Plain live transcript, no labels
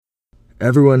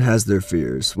Everyone has their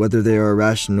fears, whether they are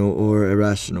rational or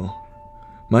irrational.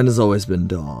 Mine has always been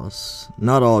dolls.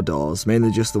 Not all dolls,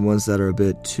 mainly just the ones that are a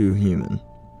bit too human.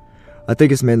 I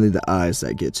think it's mainly the eyes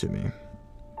that get to me.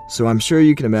 So I'm sure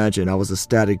you can imagine I was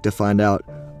ecstatic to find out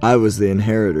I was the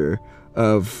inheritor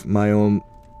of my own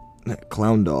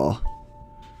clown doll.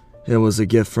 It was a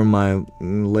gift from my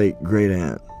late great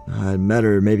aunt. I had met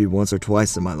her maybe once or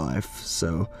twice in my life,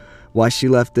 so why she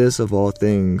left this, of all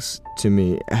things, to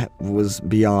me was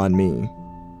beyond me.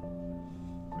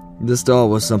 This doll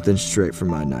was something straight from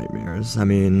my nightmares. I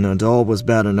mean, a doll was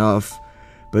bad enough,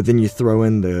 but then you throw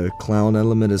in the clown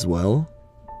element as well?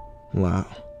 Wow.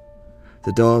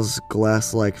 The doll's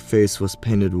glass-like face was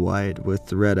painted white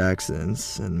with red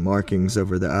accents and markings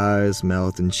over the eyes,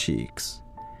 mouth, and cheeks.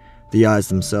 The eyes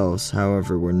themselves,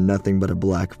 however, were nothing but a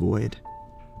black void.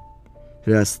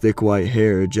 It has thick white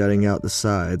hair jutting out the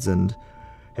sides and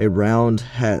a round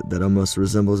hat that almost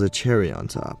resembles a cherry on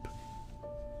top.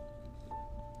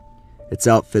 Its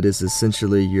outfit is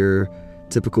essentially your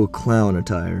typical clown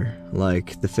attire.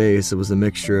 Like the face, it was a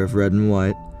mixture of red and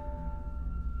white.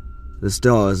 This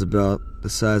doll is about the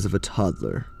size of a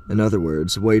toddler. In other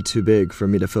words, way too big for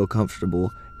me to feel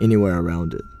comfortable anywhere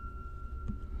around it.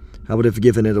 I would have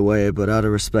given it away, but out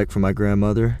of respect for my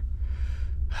grandmother,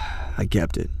 I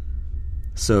kept it.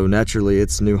 So naturally,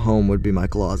 its new home would be my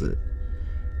closet.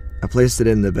 I placed it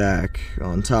in the back,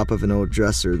 on top of an old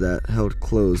dresser that held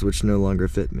clothes which no longer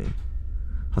fit me.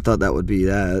 I thought that would be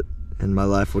that, and my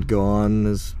life would go on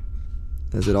as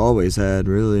it always had,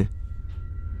 really.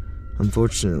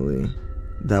 Unfortunately,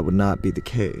 that would not be the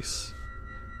case.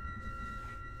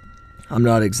 I'm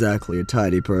not exactly a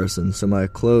tidy person, so my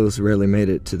clothes rarely made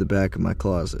it to the back of my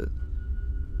closet.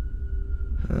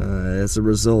 As a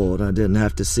result, I didn't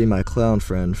have to see my clown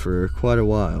friend for quite a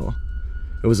while.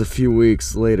 It was a few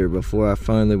weeks later before I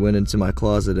finally went into my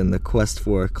closet in the quest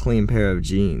for a clean pair of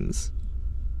jeans.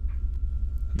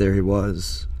 There he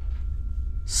was,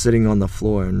 sitting on the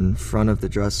floor in front of the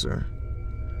dresser.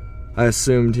 I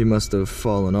assumed he must have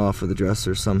fallen off of the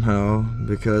dresser somehow,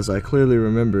 because I clearly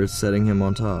remembered setting him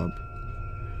on top.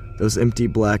 Those empty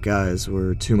black eyes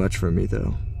were too much for me,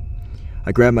 though.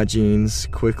 I grabbed my jeans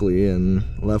quickly and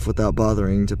left without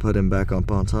bothering to put him back up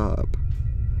on top.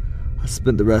 I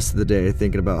spent the rest of the day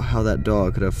thinking about how that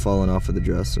dog could have fallen off of the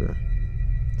dresser.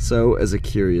 So, as a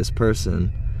curious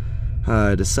person,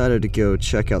 I decided to go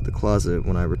check out the closet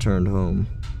when I returned home.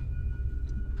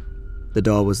 The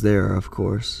doll was there, of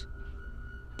course,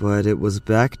 but it was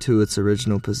back to its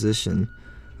original position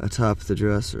atop the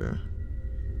dresser.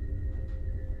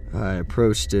 I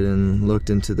approached it and looked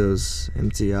into those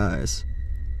empty eyes.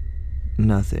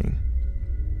 Nothing.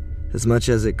 As much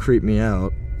as it creeped me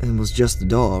out, it was just a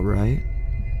doll, right?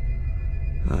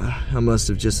 I must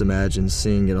have just imagined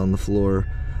seeing it on the floor.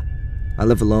 I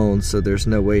live alone, so there's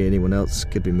no way anyone else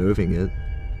could be moving it.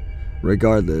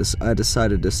 Regardless, I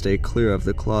decided to stay clear of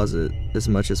the closet as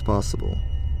much as possible.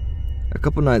 A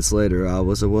couple nights later, I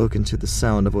was awoken to the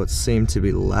sound of what seemed to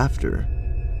be laughter,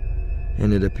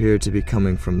 and it appeared to be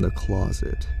coming from the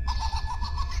closet.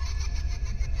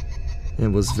 It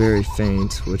was very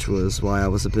faint, which was why I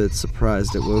was a bit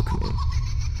surprised it woke me.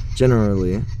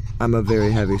 Generally, I'm a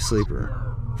very heavy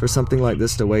sleeper. For something like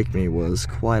this to wake me was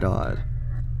quite odd.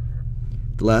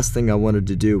 The last thing I wanted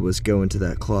to do was go into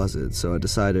that closet, so I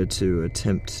decided to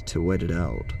attempt to wait it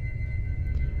out.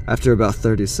 After about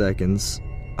 30 seconds,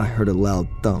 I heard a loud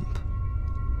thump,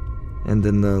 and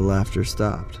then the laughter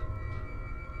stopped.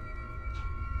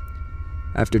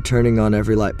 After turning on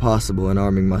every light possible and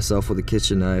arming myself with a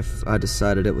kitchen knife, I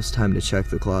decided it was time to check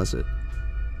the closet.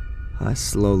 I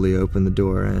slowly opened the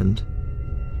door and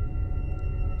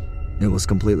it was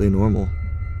completely normal.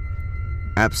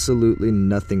 Absolutely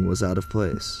nothing was out of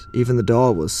place. Even the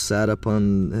doll was sat up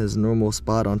on his normal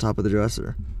spot on top of the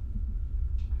dresser.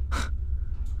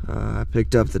 I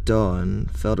picked up the doll and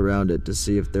felt around it to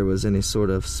see if there was any sort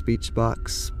of speech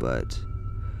box, but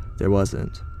there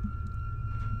wasn't.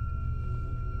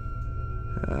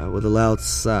 With a loud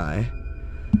sigh,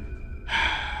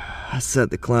 I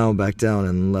set the clown back down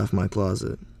and left my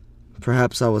closet.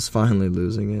 Perhaps I was finally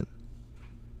losing it.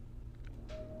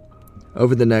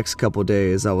 Over the next couple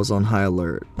days, I was on high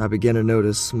alert. I began to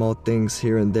notice small things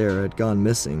here and there had gone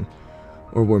missing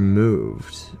or were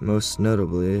moved, most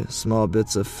notably small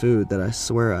bits of food that I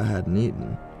swear I hadn't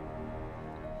eaten.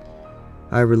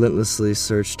 I relentlessly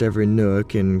searched every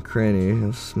nook and cranny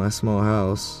of my small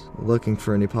house, looking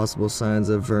for any possible signs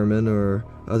of vermin or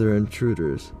other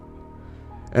intruders.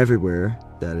 Everywhere,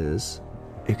 that is,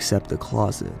 except the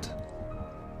closet.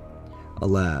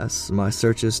 Alas, my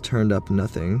searches turned up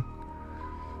nothing.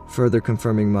 further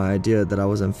confirming my idea that I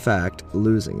was in fact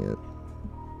losing it.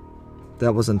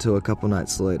 That was until a couple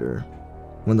nights later,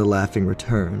 when the laughing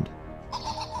returned.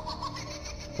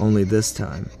 Only this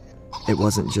time, it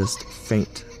wasn't just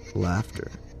faint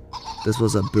laughter. This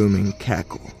was a booming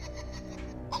cackle.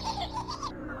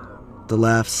 The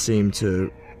laugh seemed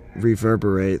to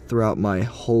reverberate throughout my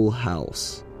whole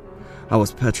house. I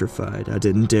was petrified. I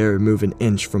didn't dare move an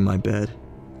inch from my bed.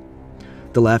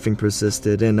 The laughing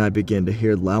persisted, and I began to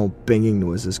hear loud banging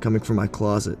noises coming from my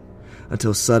closet,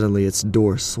 until suddenly its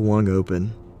door swung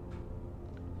open.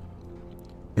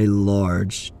 A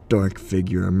large, dark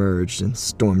figure emerged and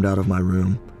stormed out of my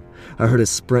room. I heard it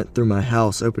sprint through my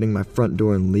house, opening my front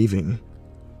door and leaving.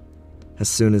 As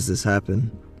soon as this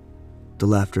happened, the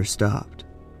laughter stopped.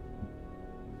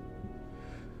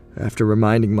 After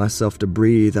reminding myself to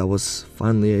breathe, I was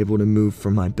finally able to move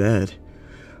from my bed.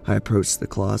 I approached the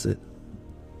closet.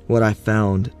 What I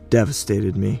found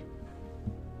devastated me.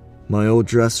 My old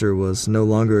dresser was no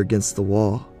longer against the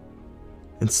wall.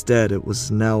 Instead, it was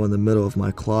now in the middle of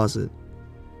my closet,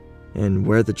 and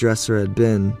where the dresser had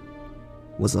been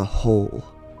was a hole.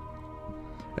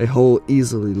 A hole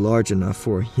easily large enough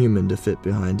for a human to fit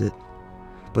behind it,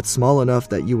 but small enough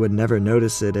that you would never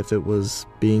notice it if it was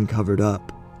being covered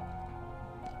up.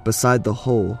 Beside the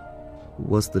hole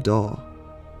was the doll,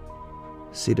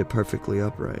 seated perfectly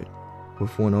upright,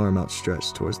 with one arm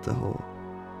outstretched towards the hole.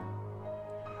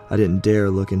 I didn't dare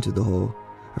look into the hole,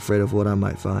 afraid of what I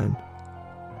might find.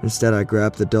 Instead, I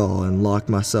grabbed the doll and locked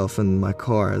myself in my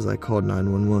car as I called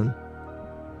 911.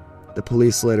 The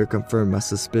police later confirmed my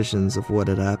suspicions of what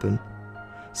had happened.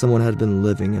 Someone had been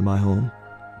living in my home.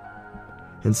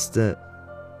 Instead,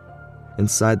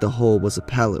 inside the hole was a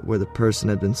pallet where the person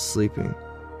had been sleeping,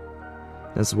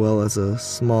 as well as a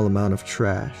small amount of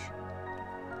trash.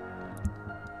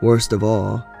 Worst of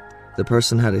all, the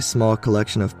person had a small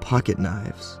collection of pocket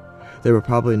knives. They were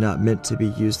probably not meant to be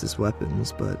used as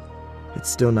weapons, but it's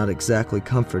still not exactly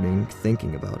comforting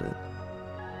thinking about it.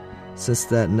 Since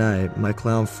that night, my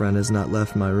clown friend has not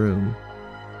left my room.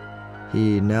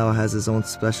 He now has his own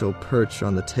special perch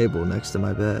on the table next to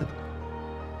my bed.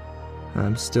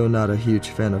 I'm still not a huge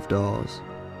fan of dolls,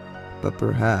 but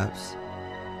perhaps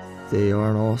they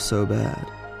aren't all so bad.